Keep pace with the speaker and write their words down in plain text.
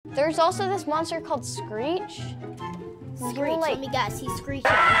There's also this monster called Screech. Screech, let me guess, he's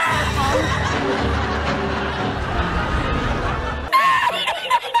screeching.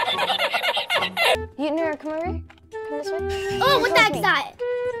 Nero, come over here. Come this way. Oh, what the heck's that?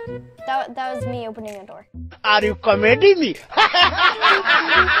 That was me opening a door. Are you comedy me?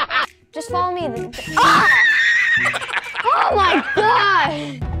 Just follow me. Ah! Oh my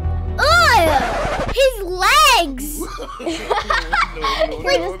god! Ugh! His legs!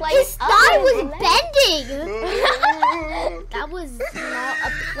 Like, his thigh was bending! That was not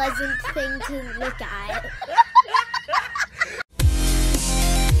a pleasant thing to look at.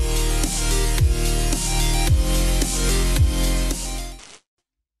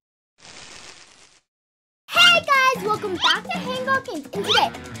 Hey guys, welcome back to Hangout Games, and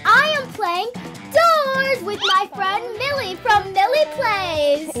today I am playing Doors with my friend Millie from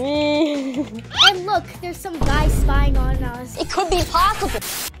millieplays. And look, there's some guy spying on us. It could be possible.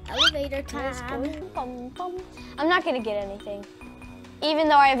 Elevator time. I'm not gonna get anything, even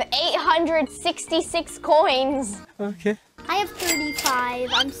though I have 866 coins. Okay. I have 35.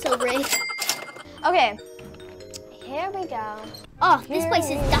 I'm so rich. Okay, here we go. Oh, this place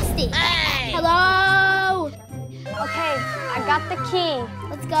is dusty. Hey. Hello. Okay, I got the key.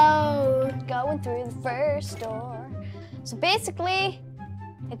 Let's go. Going through the first door. So basically,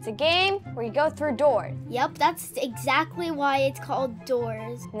 it's a game where you go through doors. Yep, that's exactly why it's called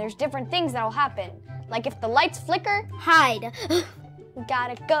Doors. And there's different things that'll happen. Like if the lights flicker, hide. we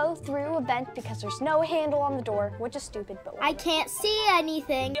gotta go through a vent because there's no handle on the door, which is stupid, but whatever. I can't see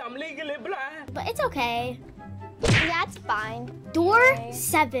anything. I'm legally blind. But it's okay. Yeah, it's fine. Door Okay.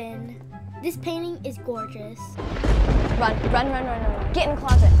 7. This painting is gorgeous. Run. Get in the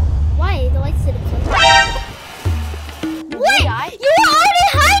closet. Why? The lights didn't flicker. Wait! die? You were already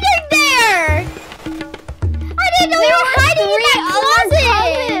hiding there! I didn't know you were hiding in that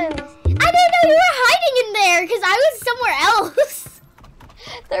closet! I didn't know you were hiding in there because I was somewhere else.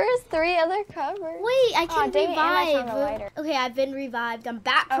 There was 3 other covers. Wait, I can't dang it, and I found a revive. lighter. Okay, I've been revived. I'm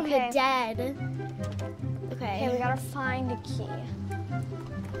back from the dead. Okay, we gotta find a key.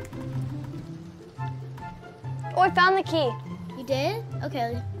 Oh, I found the key. You did?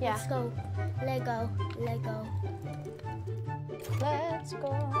 Okay, Yeah. let's go. Lego. Let's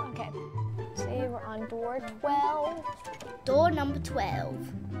go. Okay. See, we're on door 12. Door number 12.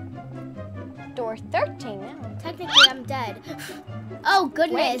 Door 13 now. Technically, I'm dead. Oh,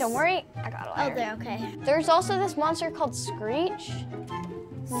 goodness. Wait, don't worry. I got a Oh, lighter. there, okay. There's also this monster called Screech.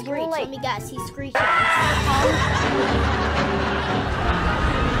 Screech, let me guess, he's screeching.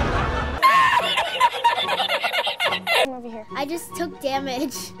 Come over here. I just took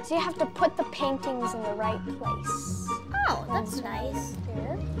damage. So you have to put the paintings in the right place. Oh, that's nice.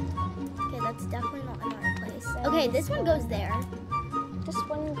 Here. Okay, that's definitely not in the right place. Okay, this one goes there. This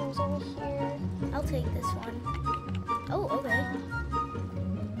one goes over here. I'll take this one. Oh, okay.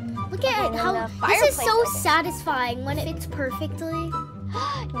 Look at and how then the this is fireplace so opens. satisfying when it fits perfectly.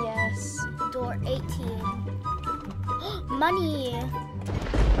 Yes. Door 18. Money.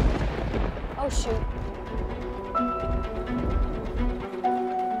 Oh shoot.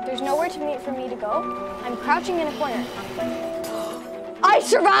 There's nowhere for me to go. I'm crouching in a corner. I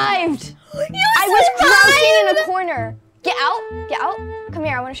survived! I was crouching in a corner. Get out. Come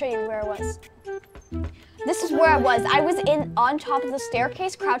here, I want to show you where I was. This is where I was. I was on top of the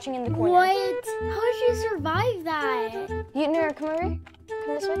staircase, crouching in the corner. What? How did you survive that? Nero, come over here.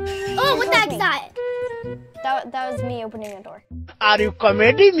 Come this way. Oh, what the heck's me. that? That was me opening a door. Are you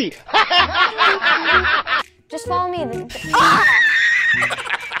comedy me? Just follow me. Ah!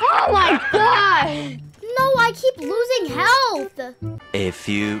 Oh my god! No, I keep losing health. A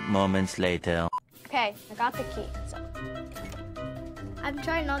few moments later. Okay, I got the key. So. I'm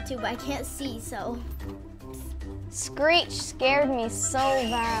trying not to, but I can't see, so. Screech scared me so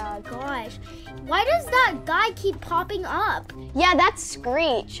bad. Gosh, why does that guy keep popping up? Yeah, that's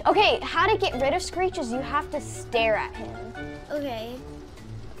Screech. Okay, how to get rid of Screech is you have to stare at him. Okay,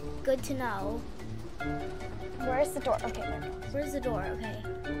 good to know. Where's the door? Okay, there it goes. Where's the door? Okay.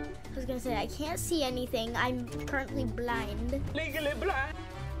 I was gonna say, I can't see anything. I'm currently blind. Legally blind.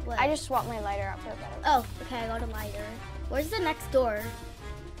 What? I just swapped my lighter out for a better one. Oh, okay, I got a lighter. Where's the next door?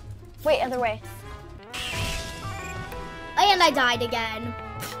 Wait, other way. And I died again.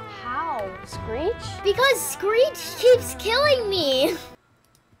 How? Screech? Because Screech keeps killing me.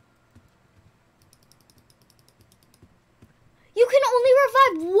 You can only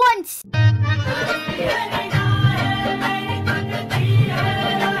revive once.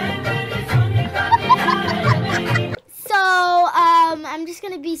 I'm just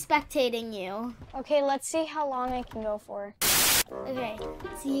gonna be spectating you. Okay, let's see how long I can go for. Okay,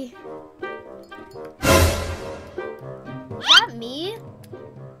 let's see. Is that me?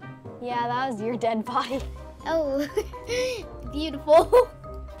 Yeah, that was your dead body. Oh, beautiful.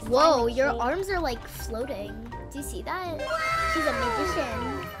 Whoa, Finally. your arms are like floating. Do you see that? She's a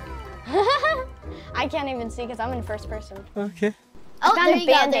magician. I can't even see because I'm in first person. Okay. Oh, found there a you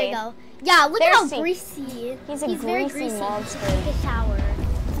go, there Band-Aid. you go. Yeah, look There's at how C. greasy. He's a very greasy greasy. monster. Take a shower.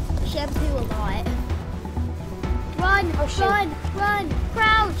 Shampoo a lot. Run, Oh, shoot. run,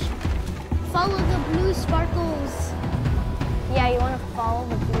 crouch. Follow the blue sparkles. Yeah, you want to follow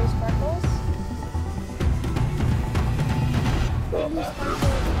the blue sparkles? Blue sparkles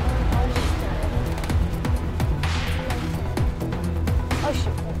are Oh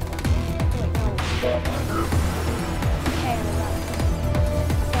shoot. Wait, no. Okay, I'm done.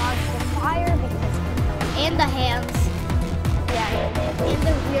 Dodge the fire because and the hands. yeah. And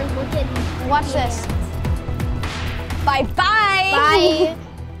the weird looking. Watch creepy this. hands. Bye bye. Bye.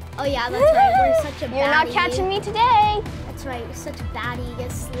 Oh yeah, that's right. We're such a baddie. You're not catching me today. That's right. We're such a baddie. You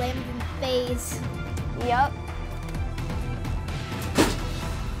get slammed in the face. Yep.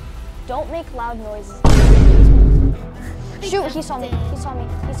 Don't make loud noises. Shoot, he saw me. He saw me.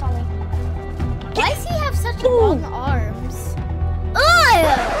 He saw me. Why does he have such long arms?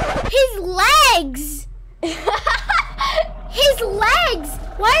 Ugh! His legs! His legs!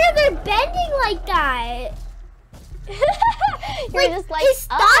 Why are they bending like that? You're just like, his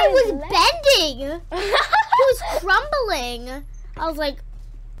oh, thigh was his leg. bending. He was crumbling. I was like,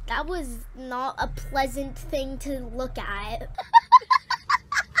 that was not a pleasant thing to look at.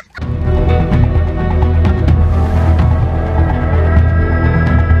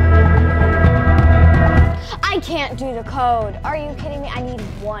 I can't do the code. Are you kidding me? I need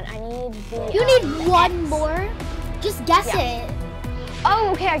one. I need the. You need one more? Just guess Yeah. it.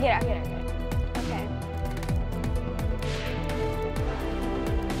 Oh, okay. I get it. Okay.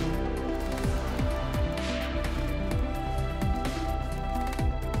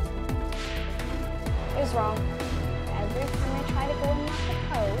 It was wrong. Every time I try to go and lock the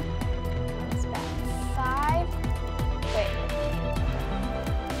code, it's back. 5. Wait.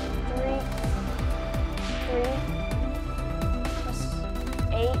 3 plus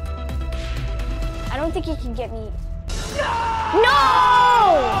 8. I don't think he can get me.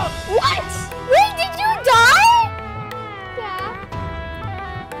 No! What? Wait, did you die? Yeah.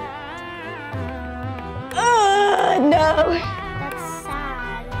 No. That's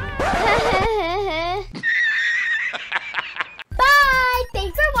sad. Bye!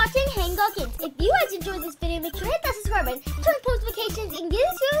 Thanks for watching Hangout Kids. If you guys enjoyed this video, make sure to hit that subscribe button, turn post notifications, and give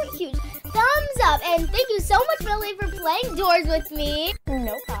us a huge thumbs up. And thank you so much, Millie, for playing Doors with me.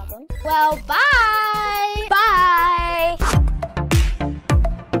 No problem. Well, bye!